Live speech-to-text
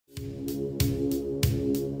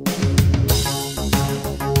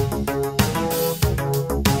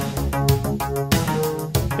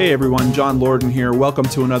Hey everyone, John Lorden here. Welcome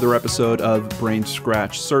to another episode of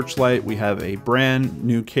Brainscratch Searchlight. We have a brand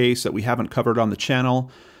new case that we haven't covered on the channel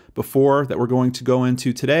before that we're going to go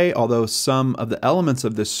into today, although some of the elements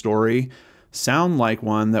of this story sound like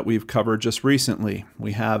one that we've covered just recently.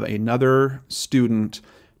 We have another student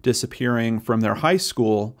disappearing from their high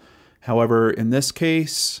school. However, in this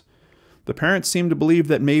case, the parents seem to believe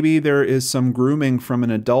that maybe there is some grooming from an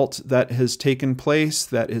adult that has taken place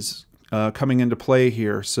that is coming into play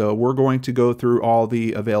here. So we're going to go through all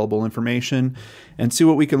the available information and see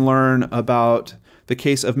what we can learn about the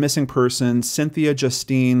case of missing person Cynthia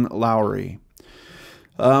Justine Lowry.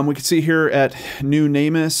 We can see here at new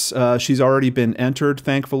NamUs, she's already been entered,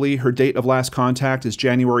 thankfully. Her date of last contact is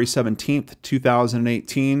January 17th,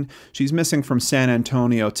 2018. She's missing from San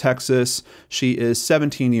Antonio, Texas. She is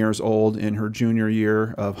 17 years old in her junior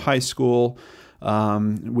year of high school.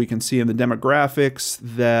 We can see in the demographics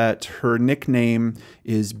that her nickname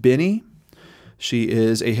is Binny. She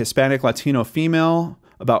is a Hispanic Latino female,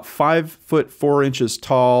 about 5 foot 4 inches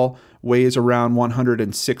tall, weighs around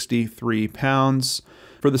 163 pounds.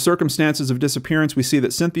 For the circumstances of disappearance, we see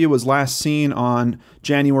that Cynthia was last seen on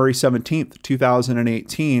January 17th,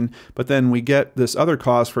 2018, but then we get this other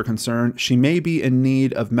cause for concern. She may be in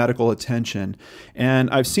need of medical attention. And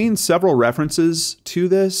I've seen several references to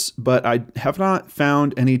this, but I have not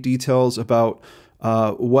found any details about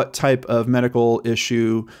what type of medical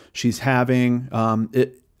issue she's having.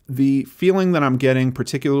 The feeling that I'm getting,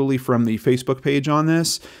 particularly from the Facebook page on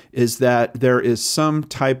this, is that there is some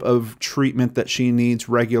type of treatment that she needs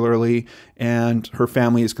regularly, and her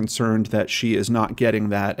family is concerned that she is not getting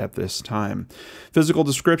that at this time. Physical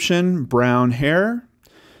description, brown hair.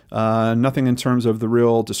 Nothing in terms of the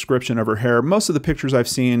real description of her hair. Most of the pictures I've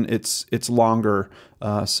seen, it's longer,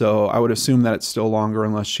 so I would assume that it's still longer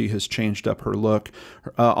unless she has changed up her look.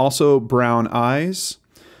 Also, brown eyes.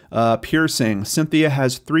 Piercing. Cynthia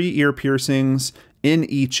has 3 ear piercings in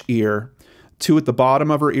each ear, 2 at the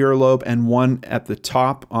bottom of her earlobe and 1 at the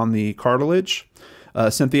top on the cartilage.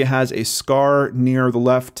 Cynthia has a scar near the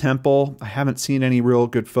left temple. I haven't seen any real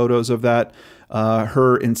good photos of that.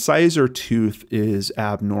 Her incisor tooth is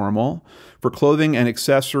abnormal. For clothing and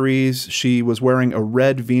accessories, she was wearing a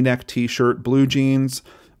red V-neck t-shirt, blue jeans,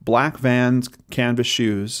 black Vans canvas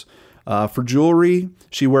shoes. For jewelry,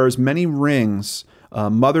 she wears many rings.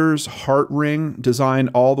 Mother's heart ring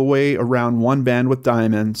designed all the way around 1 band with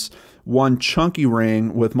diamonds, 1 chunky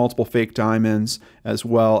ring with multiple fake diamonds, as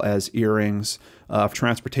well as earrings. For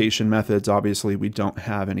transportation methods, obviously, we don't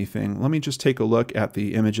have anything. Let me just take a look at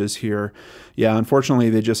the images here. Yeah, unfortunately,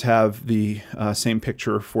 they just have the same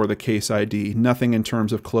picture for the case ID. Nothing in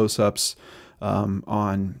terms of close-ups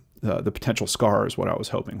on the potential scar is what I was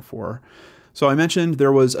hoping for. So I mentioned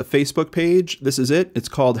there was a Facebook page. This is it. It's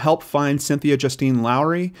called Help Find Cynthia Justine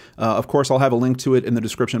Lowry. Of course, I'll have a link to it in the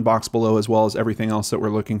description box below, as well as everything else that we're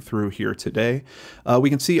looking through here today. We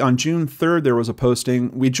can see on June 3rd, there was a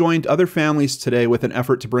posting. We joined other families today with an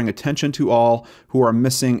effort to bring attention to all who are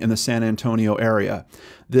missing in the San Antonio area.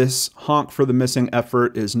 This Honk for the Missing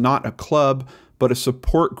effort is not a club, but a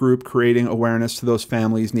support group creating awareness to those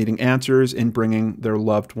families needing answers in bringing their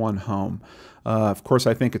loved one home. Of course,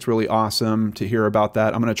 I think it's really awesome to hear about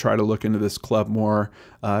that. I'm going to try to look into this club more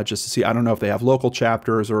just to see. I don't know if they have local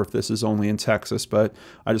chapters or if this is only in Texas, but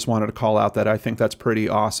I just wanted to call out that I think that's pretty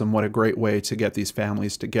awesome. What a great way to get these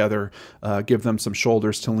families together, give them some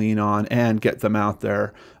shoulders to lean on, and get them out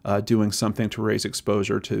there doing something to raise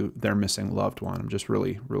exposure to their missing loved one. I'm just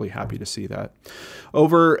really, really happy to see that.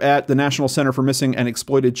 Over at the National Center for Missing and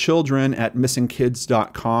Exploited Children at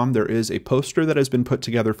missingkids.com, there is a poster that has been put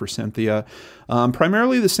together for Cynthia.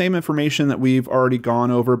 Primarily the same information that we've already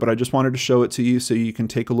gone over, but I just wanted to show it to you so you can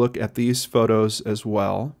take a look at these photos as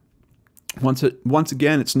well. Once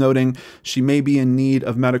again, it's noting she may be in need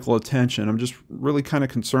of medical attention. I'm just really kind of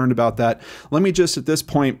concerned about that. Let me just at this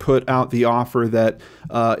point put out the offer that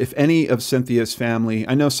if any of Cynthia's family,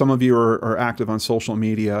 I know some of you are active on social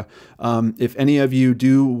media, if any of you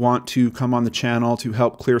do want to come on the channel to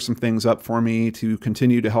help clear some things up for me, to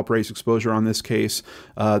continue to help raise exposure on this case,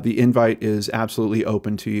 the invite is absolutely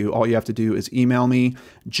open to you. All you have to do is email me,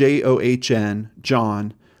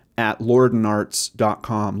 John, at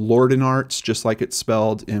lordenarts.com. Lordenarts, just like it's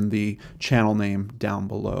spelled in the channel name down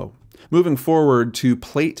below. Moving forward to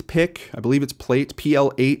PlatePic, I believe it's Plate,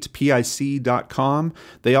 PL8PIC.com.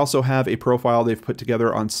 They also have a profile they've put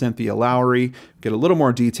together on Cynthia Lowry. Get a little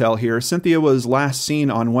more detail here. Cynthia was last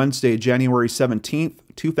seen on Wednesday, January 17th,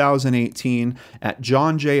 2018 at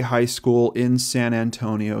John Jay High School in San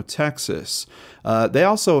Antonio, Texas. They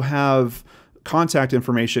also have contact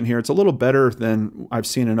information here, it's a little better than I've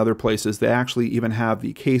seen in other places. They actually even have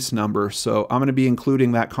the case number. So I'm going to be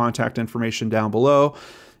including that contact information down below.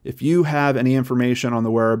 If you have any information on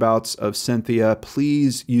the whereabouts of Cynthia,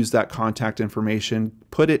 please use that contact information,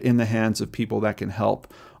 put it in the hands of people that can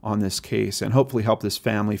help on this case and hopefully help this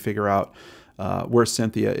family figure out where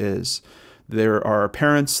Cynthia is. There are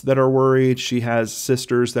parents that are worried. She has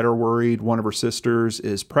sisters that are worried. One of her sisters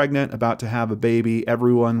is pregnant, about to have a baby.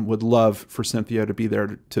 Everyone would love for Cynthia to be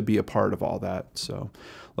there to be a part of all that. So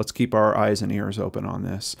let's keep our eyes and ears open on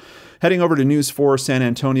this. Heading over to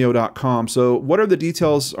news4sanantonio.com. So what are the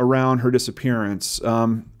details around her disappearance?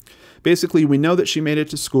 Basically, we know that she made it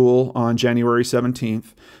to school on January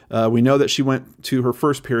 17th. We know that she went to her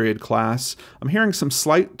first period class. I'm hearing some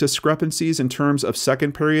slight discrepancies in terms of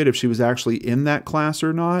second period, if she was actually in that class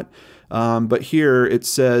or not. But here it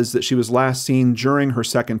says that she was last seen during her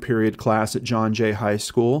second period class at John Jay High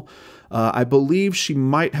School. I believe she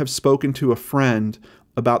might have spoken to a friend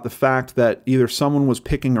about the fact that either someone was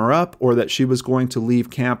picking her up or that she was going to leave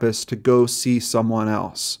campus to go see someone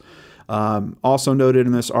else. Also noted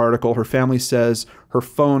in this article, her family says her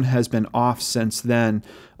phone has been off since then.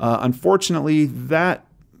 Unfortunately, that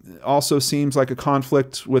also seems like a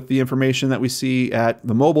conflict with the information that we see at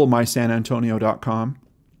the mobile mysanantonio.com.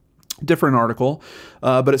 Different article,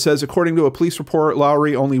 but it says, according to a police report,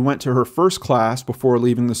 Lowry only went to her first class before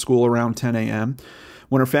leaving the school around 10 a.m.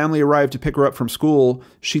 When her family arrived to pick her up from school,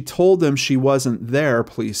 she told them she wasn't there,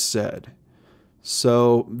 police said.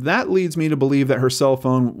 So that leads me to believe that her cell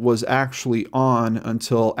phone was actually on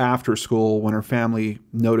until after school when her family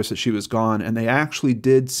noticed that she was gone, and they actually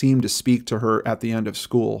did seem to speak to her at the end of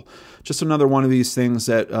school. Just another one of these things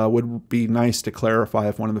that would be nice to clarify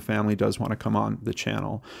if one of the family does want to come on the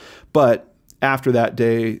channel. But after that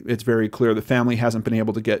day, it's very clear the family hasn't been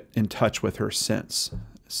able to get in touch with her since,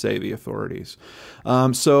 say the authorities.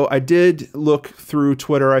 So I did look through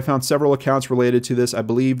Twitter. I found several accounts related to this. I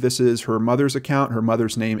believe this is her mother's account. Her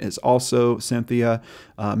mother's name is also Cynthia.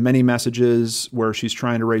 Many messages where she's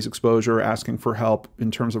trying to raise exposure, asking for help in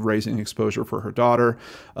terms of raising exposure for her daughter.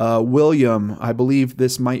 William, I believe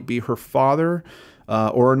this might be her father,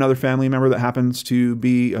 or another family member that happens to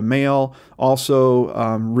be a male, also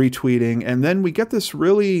retweeting. And then we get this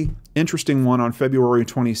really interesting one on February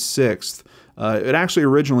 26th. It actually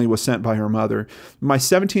originally was sent by her mother. My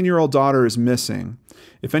 17-year-old daughter is missing.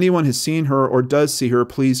 If anyone has seen her or does see her,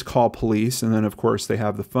 please call police. And then, of course, they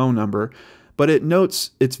have the phone number. But it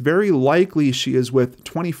notes it's very likely she is with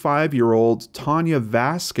 25-year-old Tanya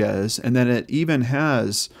Vasquez. And then it even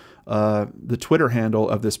has the Twitter handle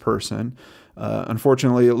of this person.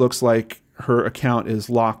 Unfortunately, it looks like her account is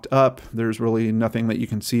locked up. There's really nothing that you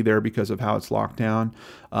can see there because of how it's locked down.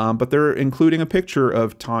 But they're including a picture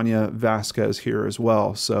of Tanya Vasquez here as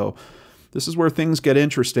well. So this is where things get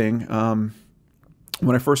interesting.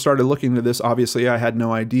 When I first started looking into this, obviously I had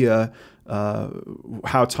no idea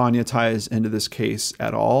how Tanya ties into this case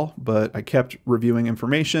at all, but I kept reviewing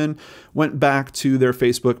information, went back to their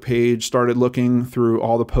Facebook page, started looking through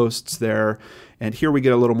all the posts there, and here we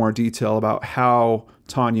get a little more detail about how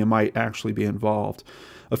Tanya might actually be involved.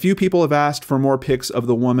 A few people have asked for more pics of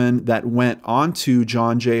the woman that went onto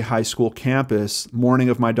John Jay High School campus morning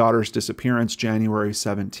of my daughter's disappearance, January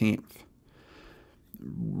 17th.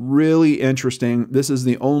 Really interesting. This is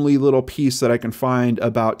the only little piece that I can find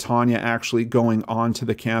about Tanya actually going onto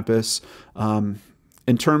the campus.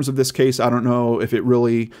 In terms of this case, I don't know if it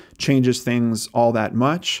really changes things all that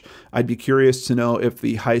much. I'd be curious to know if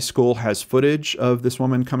the high school has footage of this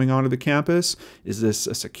woman coming onto the campus. Is this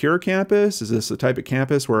a secure campus? Is this the type of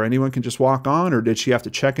campus where anyone can just walk on? Or did she have to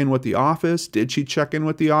check in with the office? Did she check in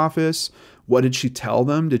with the office? What did she tell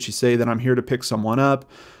them? Did she say that I'm here to pick someone up?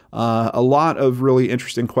 A lot of really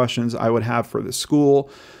interesting questions I would have for the school.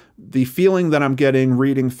 The feeling that I'm getting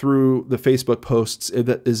reading through the Facebook posts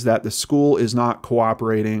is that the school is not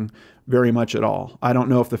cooperating very much at all. I don't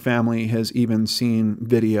know if the family has even seen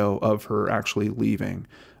video of her actually leaving.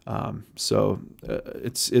 So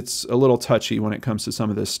it's a little touchy when it comes to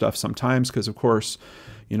some of this stuff sometimes, because of course,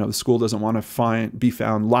 you know, the school doesn't want to be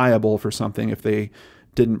found liable for something if they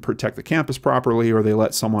didn't protect the campus properly or they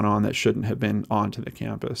let someone on that shouldn't have been onto the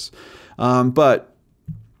campus. But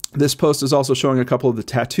this post is also showing a couple of the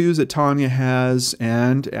tattoos that Tanya has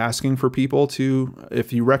and asking for people to,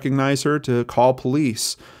 if you recognize her, to call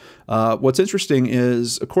police. What's interesting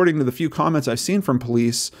is, according to the few comments I've seen from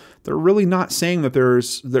police, they're really not saying that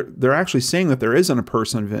they're actually saying that there isn't a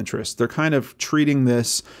person of interest. They're kind of treating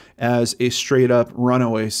this as a straight up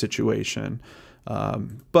runaway situation.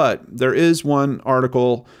 But there is one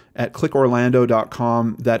article at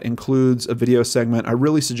clickorlando.com that includes a video segment. I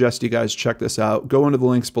really suggest you guys check this out. Go into the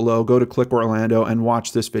links below, go to Click Orlando and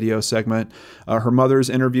watch this video segment. Her mother's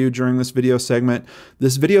interviewed during this video segment.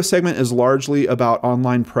 This video segment is largely about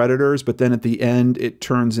online predators, but then at the end it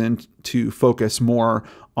turns into focus more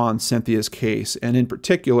on Cynthia's case, and in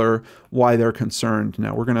particular, why they're concerned.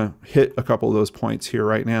 Now, we're going to hit a couple of those points here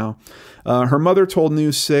right now. Her mother told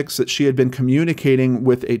News 6 that she had been communicating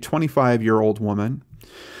with a 25-year-old woman.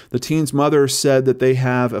 The teen's mother said that they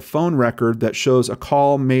have a phone record that shows a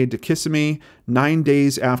call made to Kissimmee 9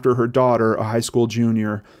 days after her daughter, a high school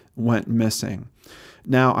junior, went missing.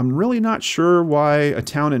 Now, I'm really not sure why a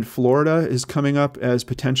town in Florida is coming up as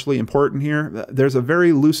potentially important here. There's a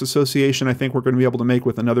very loose association I think we're going to be able to make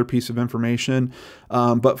with another piece of information.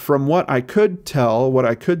 But from what I could tell, what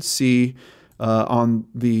I could see on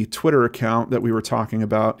the Twitter account that we were talking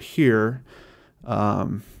about here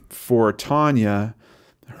for Tanya,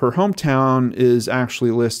 her hometown is actually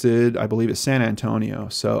listed, I believe, as San Antonio.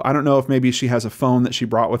 So I don't know if maybe she has a phone that she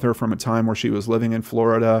brought with her from a time where she was living in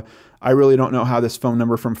Florida. I really don't know how this phone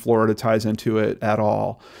number from Florida ties into it at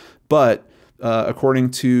all. But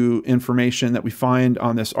according to information that we find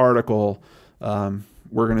on this article,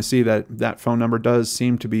 we're going to see that that phone number does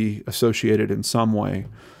seem to be associated in some way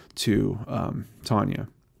to Tanya.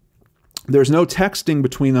 There's no texting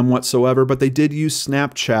between them whatsoever, but they did use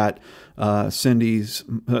Snapchat,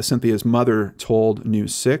 Cynthia's mother told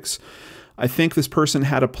News 6. I think this person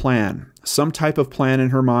had a plan, some type of plan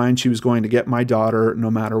in her mind. She was going to get my daughter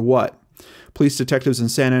no matter what. Police detectives in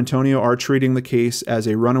San Antonio are treating the case as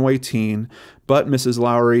a runaway teen, but Mrs.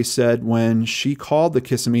 Lowry said when she called the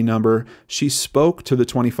Kissimmee number, she spoke to the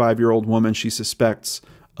 25-year-old woman she suspects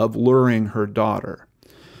of luring her daughter.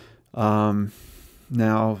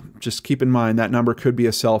 Now, just keep in mind that number could be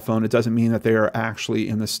a cell phone. It doesn't mean that they are actually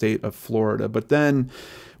in the state of Florida. But then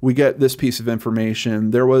we get this piece of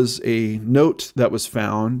information. There was a note that was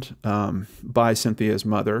found by Cynthia's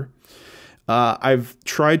mother. I've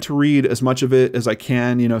tried to read as much of it as I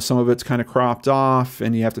can. You know, some of it's kind of cropped off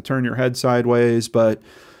and you have to turn your head sideways, but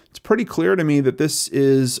it's pretty clear to me that this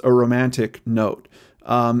is a romantic note.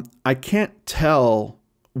 I can't tell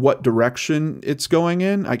what direction it's going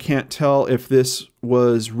in. I can't tell if this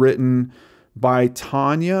was written by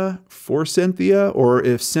Tanya for Cynthia or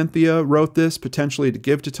if Cynthia wrote this potentially to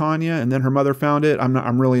give to Tanya and then her mother found it.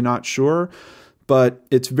 I'm really not sure, but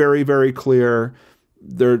it's very, very clear.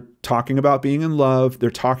 They're talking about being in love. They're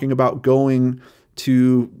talking about going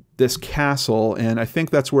to this castle. And I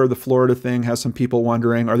think that's where the Florida thing has some people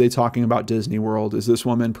wondering, are they talking about Disney World? Is this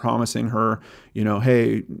woman promising her, you know,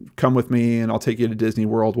 hey, come with me and I'll take you to Disney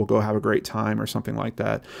World. We'll go have a great time or something like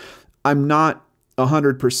that. I'm not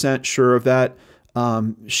 100% sure of that.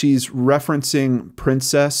 She's referencing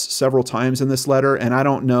princess several times in this letter, and I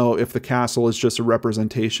don't know if the castle is just a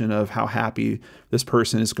representation of how happy this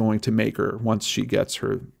person is going to make her once she gets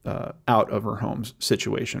her out of her home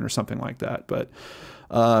situation or something like that. But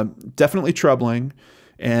definitely troubling.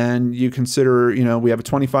 And you consider, you know, we have a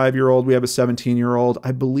 25-year-old, we have a 17-year-old.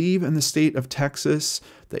 I believe in the state of Texas,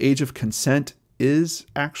 the age of consent is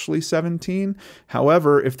actually 17.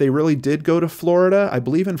 However, if they really did go to Florida, I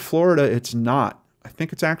believe in Florida it's not. I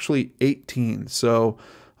think it's actually 18. So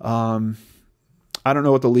I don't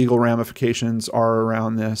know what the legal ramifications are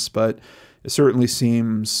around this, but it certainly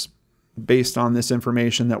seems, based on this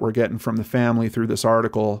information that we're getting from the family through this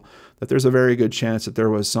article, that there's a very good chance that there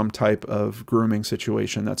was some type of grooming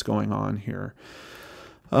situation that's going on here.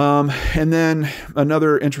 And then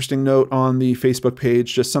another interesting note on the Facebook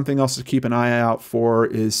page, just something else to keep an eye out for,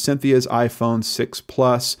 is Cynthia's iPhone 6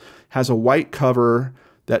 Plus has a white cover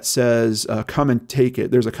that says, come and take it.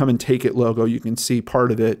 There's a come and take it logo. You can see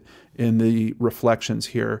part of it in the reflections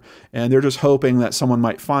here. And they're just hoping that someone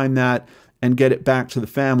might find that and get it back to the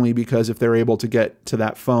family, because if they're able to get to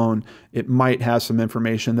that phone, it might have some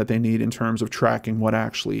information that they need in terms of tracking what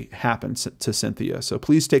actually happened to Cynthia. So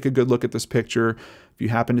please take a good look at this picture. If you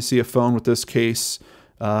happen to see a phone with this case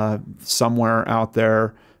somewhere out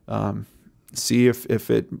there, see if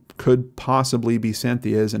it could possibly be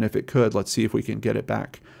Cynthia's, and if it could, let's see if we can get it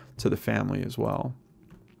back to the family as well.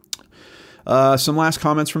 Some last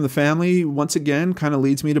comments from the family, once again, kind of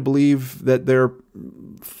leads me to believe that they're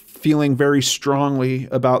feeling very strongly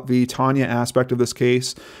about the Tanya aspect of this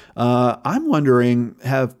case. I'm wondering,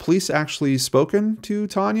 have police actually spoken to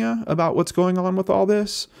Tanya about what's going on with all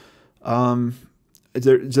this?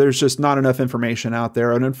 There's just not enough information out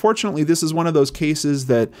there. And unfortunately, this is one of those cases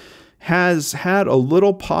that has had a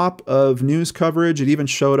little pop of news coverage. It even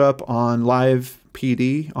showed up on Live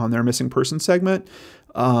PD on their missing person segment.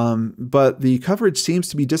 But the coverage seems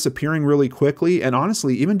to be disappearing really quickly. And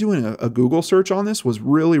honestly, even doing a Google search on this was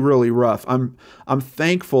really, really rough. I'm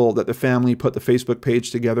thankful that the family put the Facebook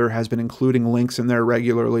page together, has been including links in there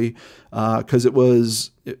regularly, because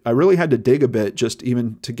I really had to dig a bit just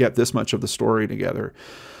even to get this much of the story together.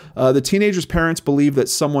 The teenager's parents believe that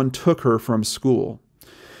someone took her from school.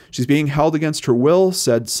 She's being held against her will,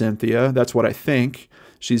 said Cynthia. That's what I think.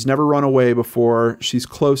 She's never run away before. She's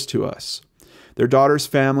close to us. Their daughter's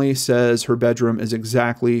family says her bedroom is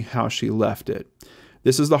exactly how she left it.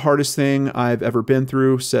 This is the hardest thing I've ever been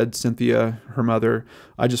through, said Cynthia, her mother.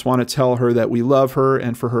 I just want to tell her that we love her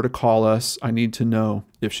and for her to call us. I need to know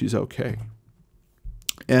if she's okay.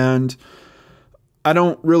 And I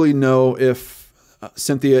don't really know if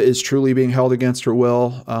Cynthia is truly being held against her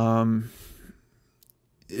will.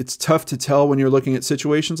 It's tough to tell when you're looking at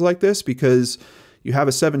situations like this, because you have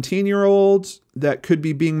a 17-year-old that could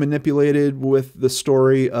be being manipulated with the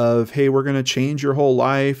story of, hey, we're going to change your whole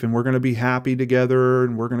life and we're going to be happy together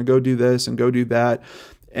and we're going to go do this and go do that.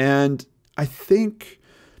 And I think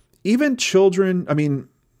even children, I mean,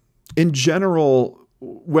 in general,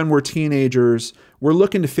 when we're teenagers, we're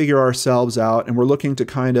looking to figure ourselves out and we're looking to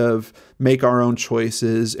kind of make our own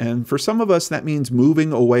choices. And for some of us, that means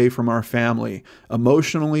moving away from our family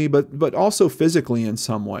emotionally, but also physically in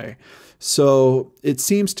some way. So it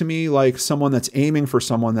seems to me like someone that's aiming for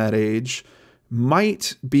someone that age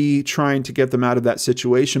might be trying to get them out of that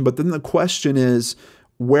situation. But then the question is,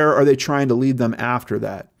 where are they trying to lead them after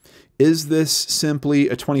that? Is this simply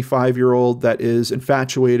a 25-year-old that is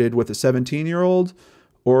infatuated with a 17-year-old?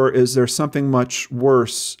 Or is there something much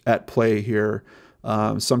worse at play here?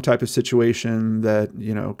 Some type of situation that,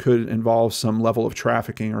 you know, could involve some level of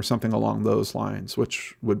trafficking or something along those lines,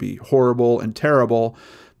 which would be horrible and terrible.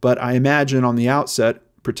 But I imagine on the outset,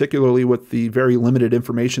 particularly with the very limited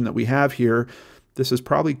information that we have here, this is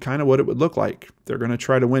probably kind of what it would look like. They're going to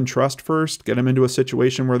try to win trust first, get them into a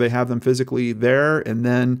situation where they have them physically there, and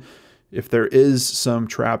then if there is some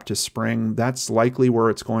trap to spring, that's likely where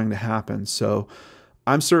it's going to happen. So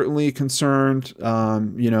I'm certainly concerned.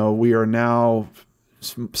 You know, we are now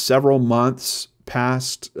several months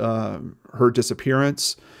past her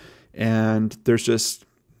disappearance, and there's just,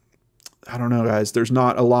 I don't know, guys, there's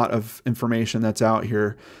not a lot of information that's out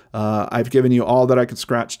here. I've given you all that I could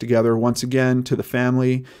scratch together. Once again, to the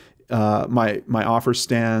family, my offer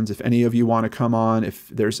stands. If any of you want to come on, if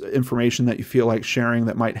there's information that you feel like sharing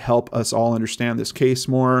that might help us all understand this case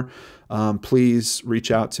more, please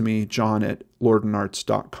reach out to me,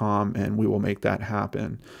 john@lordenarts.com, and we will make that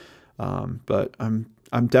happen. But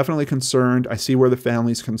I'm definitely concerned. I see where the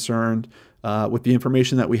family's concerned. With the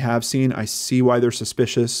information that we have seen, I see why they're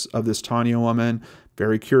suspicious of this Tanya woman.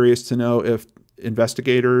 Very curious to know if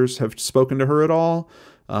investigators have spoken to her at all.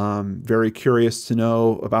 Very curious to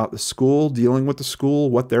know about the school, dealing with the school,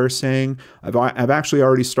 what they're saying. I've actually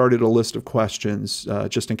already started a list of questions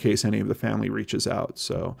just in case any of the family reaches out.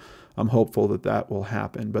 So I'm hopeful that that will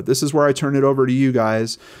happen. But this is where I turn it over to you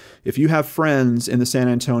guys. If you have friends in the San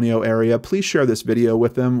Antonio area, please share this video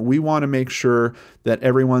with them. We want to make sure that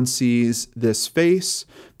everyone sees this face,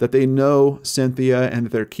 that they know Cynthia, and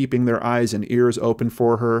that they're keeping their eyes and ears open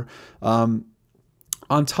for her.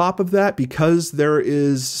 On top of that, because there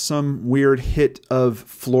is some weird hit of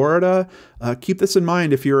Florida, keep this in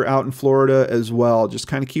mind if you're out in Florida as well. Just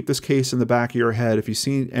kind of keep this case in the back of your head. If you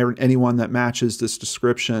see anyone that matches this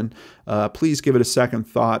description, please give it a second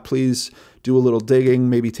thought. Please do a little digging,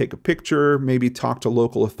 maybe take a picture, maybe talk to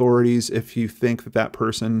local authorities if you think that that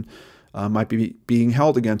person might be being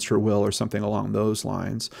held against her will or something along those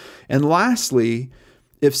lines. And lastly,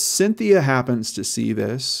 if Cynthia happens to see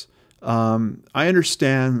this, I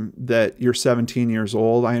understand that you're 17 years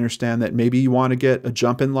old. I understand that maybe you want to get a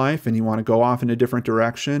jump in life and you want to go off in a different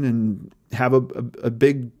direction and have a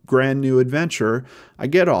big brand new adventure. I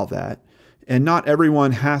get all that. And not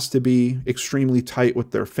everyone has to be extremely tight with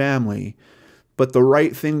their family. But the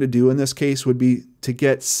right thing to do in this case would be to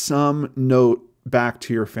get some note back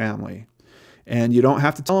to your family. And you don't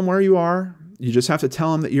have to tell them where you are. You just have to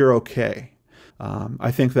tell them that you're okay. I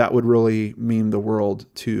think that would really mean the world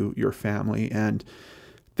to your family, and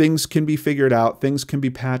things can be figured out. Things can be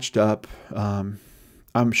patched up. I'm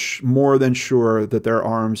more than sure that their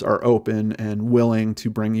arms are open and willing to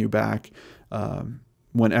bring you back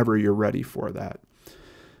whenever you're ready for that.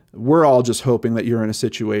 We're all just hoping that you're in a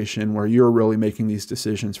situation where you're really making these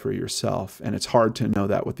decisions for yourself, and it's hard to know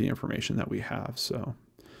that with the information that we have. So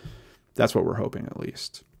that's what we're hoping, at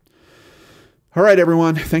least. All right,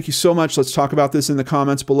 everyone. Thank you so much. Let's talk about this in the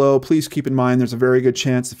comments below. Please keep in mind there's a very good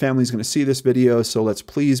chance the family is going to see this video, so let's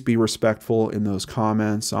please be respectful in those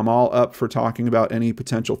comments. I'm all up for talking about any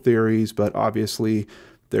potential theories, but obviously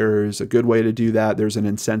there's a good way to do that. There's an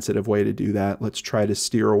insensitive way to do that. Let's try to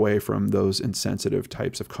steer away from those insensitive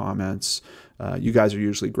types of comments. You guys are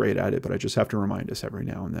usually great at it, but I just have to remind us every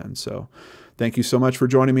now and then. So thank you so much for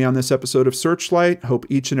joining me on this episode of Searchlight. Hope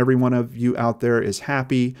each and every one of you out there is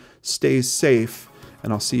happy, stays safe,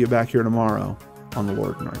 and I'll see you back here tomorrow on the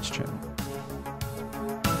Lord and Arts channel.